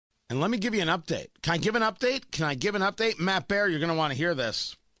And let me give you an update. Can I give an update? Matt Bear, you're going to want to hear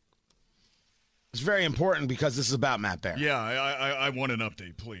this. It's very important because this is about Matt Bear. Yeah, I want an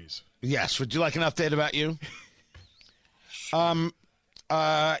update, please. Yes. Would you like an update about you?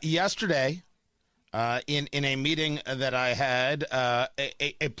 Yesterday, in a meeting that I had,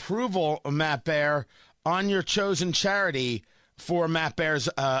 approval, Matt Bear, on your chosen charity for Matt Bear's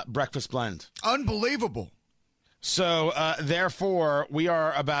breakfast blend. Unbelievable. So, therefore, we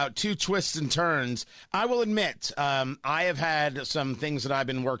are about 2 twists and turns. I will admit, I have had some things that I've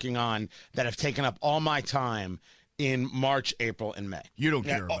been working on that have taken up all my time in March, April, and May. You don't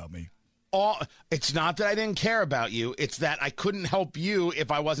care about me. It's not that I didn't care about you. It's that I couldn't help you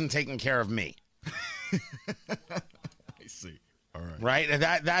if I wasn't taking care of me. I see. All right.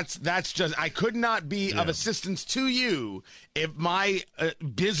 Right? That's just, I could not be of assistance to you if my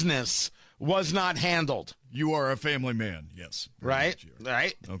business was not handled. You are a family man, yes. Right?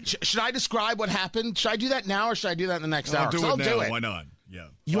 Right? Okay. Should I describe what happened? Should I do that now or should I do that in the next hour? I'll do it. Why not? Yeah.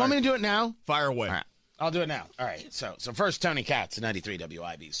 You want me to do it now? Fire away. All right. I'll do it now. All right. So first, Tony Katz, 93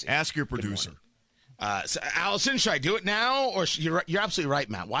 WIBC. Ask your producer. So Allison, should I do it now? Or you're absolutely right,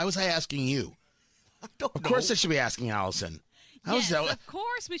 Matt. Why was I asking you? Of course I should be asking Allison. Yes, of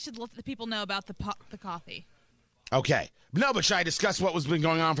course we should let the people know about the coffee. Okay. No, but should I discuss what was been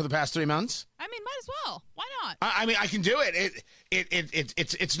going on for the past 3 months? I mean, might as well. Why not? I mean, I can do it.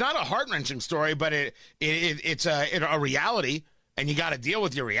 It's not a heart-wrenching story, but it's a reality, and you got to deal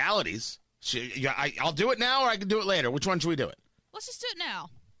with your realities. I'll do it now, or I can do it later. Which one should we do it? Let's just do it now.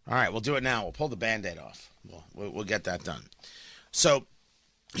 All right, we'll do it now. We'll pull the Band-Aid off. We'll get that done. So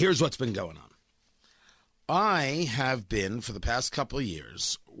here's what's been going on. I have been, for the past couple of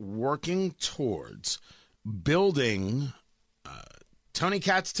years, working towards building Tony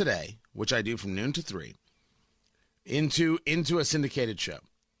Katz Today, which I do from noon to 3, into a syndicated show.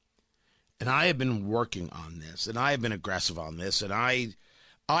 And I have been working on this, and I have been aggressive on this, and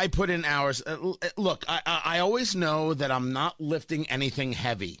I put in hours. Look, I always know that I'm not lifting anything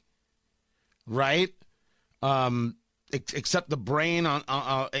heavy, right? Except the brain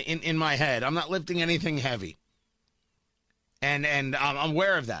in my head. I'm not lifting anything heavy. And I'm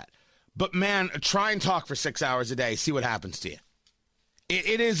aware of that. But, man, try and talk for 6 hours a day. See what happens to you.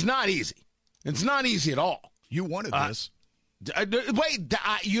 It is not easy. It's not easy at all. You wanted this. Wait,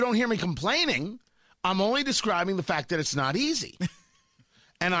 you don't hear me complaining. I'm only describing the fact that it's not easy.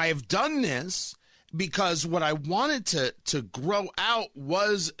 And I have done this because what I wanted to grow out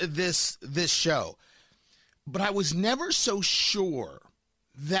was this show. But I was never so sure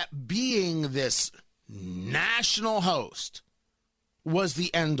that being this national host was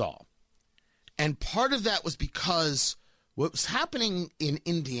the end all. And part of that was because what was happening in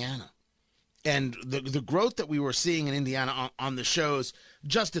Indiana and the growth that we were seeing in Indiana on the shows,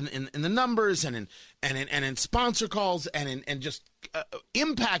 just in the numbers and in sponsor calls and in just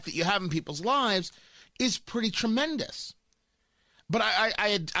impact that you have in people's lives is pretty tremendous. But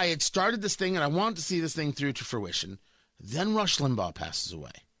I had started this thing and I wanted to see this thing through to fruition. Then Rush Limbaugh passes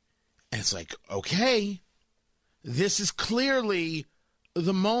away. And it's like, okay, this is clearly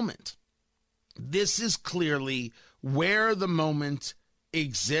the moment. This is clearly where the moment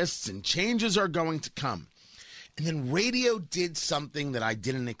exists and changes are going to come. And then radio did something that I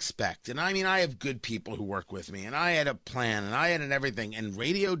didn't expect. And I mean, I have good people who work with me, and I had a plan, and I had an everything. And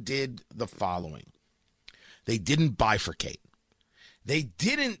radio did the following. They didn't bifurcate. They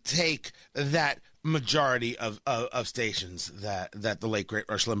didn't take that majority of stations that the late great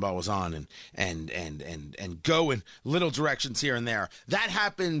Rush Limbaugh was on and go in little directions here and there. That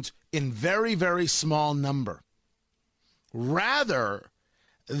happened in very, very small number. Rather,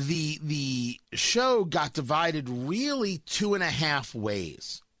 the show got divided really 2.5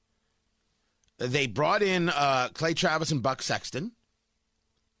 ways. They brought in Clay Travis and Buck Sexton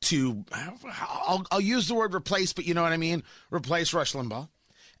to, I'll use the word replace, but you know what I mean, replace Rush Limbaugh.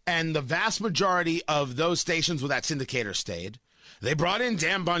 And the vast majority of those stations where that syndicator stayed. They brought in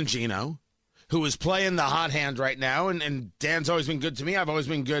Dan Bongino, who is playing the hot hand right now, and Dan's always been good to me. I've always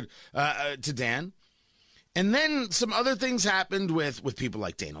been good to Dan. And then some other things happened with people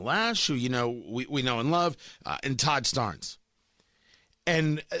like Dana Lash, who, you know, we know and love, and Todd Starnes.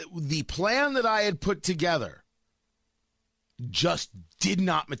 And the plan that I had put together just did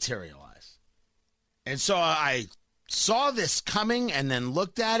not materialize. And so I saw this coming and then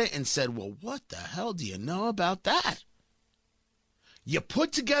looked at it and said, well, what the hell do you know about that? You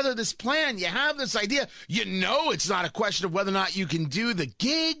put together this plan. You have this idea. You know it's not a question of whether or not you can do the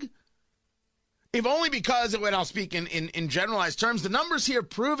gig. If only because, when I'll speak in generalized terms, the numbers here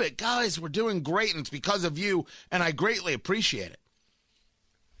prove it. Guys, we're doing great, and it's because of you, and I greatly appreciate it.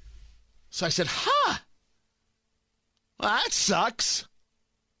 So I said, well, that sucks.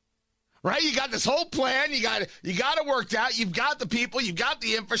 Right? You got this whole plan. You got it worked out. You've got the people. You've got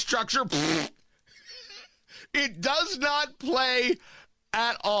the infrastructure. It does not play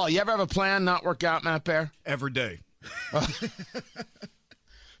at all. You ever have a plan not work out, Matt Bear? Every day.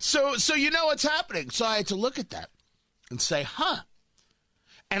 So you know what's happening. So I had to look at that and say,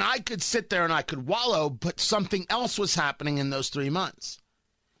 And I could sit there and I could wallow, but something else was happening in those 3 months.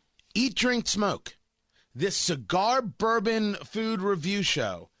 Eat, Drink, Smoke. This cigar bourbon food review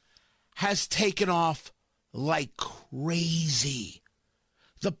show has taken off like crazy.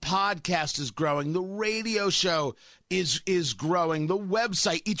 The podcast is growing. The radio show is growing. The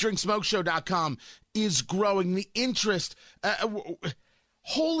website, eatdrinksmokeshow.com, is growing. The interest,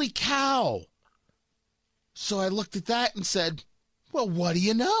 holy cow. So I looked at that and said, well, what do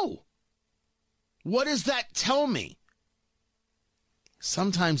you know? What does that tell me?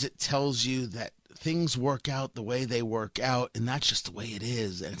 Sometimes it tells you that things work out the way they work out, and that's just the way it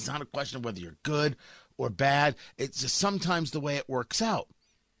is. And it's not a question of whether you're good or bad. It's just sometimes the way it works out.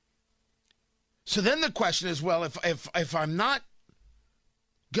 So then the question is, well, if I'm not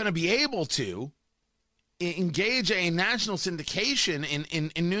going to be able to engage a national syndication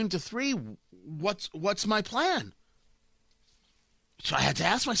in noon to 3, what's my plan? So I had to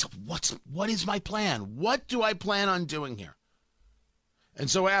ask myself, what is my plan? What do I plan on doing here? And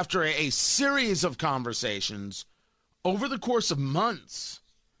so after a series of conversations over the course of months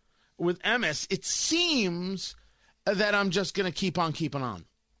with Emmis, it seems that I'm just going to keep on keeping on.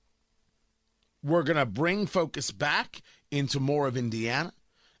 We're going to bring focus back into more of Indiana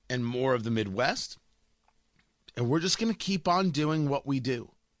and more of the Midwest. And we're just going to keep on doing what we do.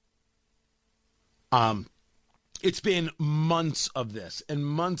 It's been months of this and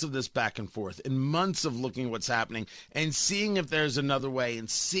months of this back and forth and months of looking at what's happening and seeing if there's another way and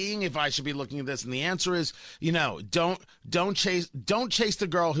seeing if I should be looking at this. And the answer is, don't chase the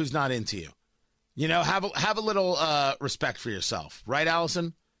girl who's not into you. Have a little respect for yourself. Right,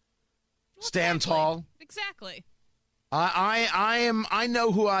 Allison? Stand tall. Exactly. I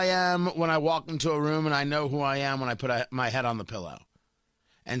know who I am when I walk into a room, and I know who I am when I put my head on the pillow.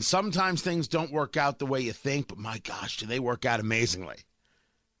 And sometimes things don't work out the way you think, but my gosh, do they work out amazingly.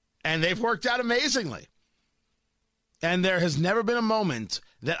 And they've worked out amazingly. And there has never been a moment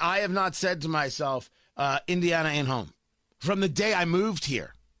that I have not said to myself, Indiana ain't home. From the day I moved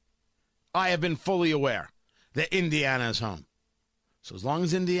here, I have been fully aware that Indiana is home. So as long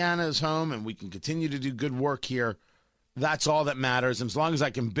as Indiana is home and we can continue to do good work here, that's all that matters. And as long as I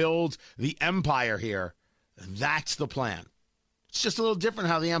can build the empire here, that's the plan. It's just a little different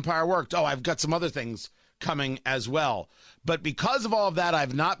how the empire worked. Oh, I've got some other things coming as well. But because of all of that,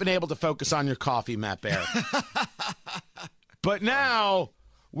 I've not been able to focus on your coffee, Matt Bear. But now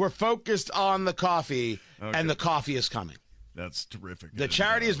we're focused on the coffee, and the coffee is coming. That's terrific. The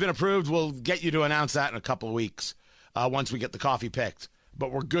charity has been approved. We'll get you to announce that in a couple of weeks once we get the coffee picked.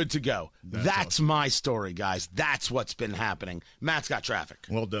 But we're good to go. That's awesome. My story, guys. That's what's been happening. Matt's got traffic.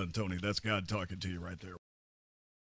 Well done, Tony. That's God talking to you right there.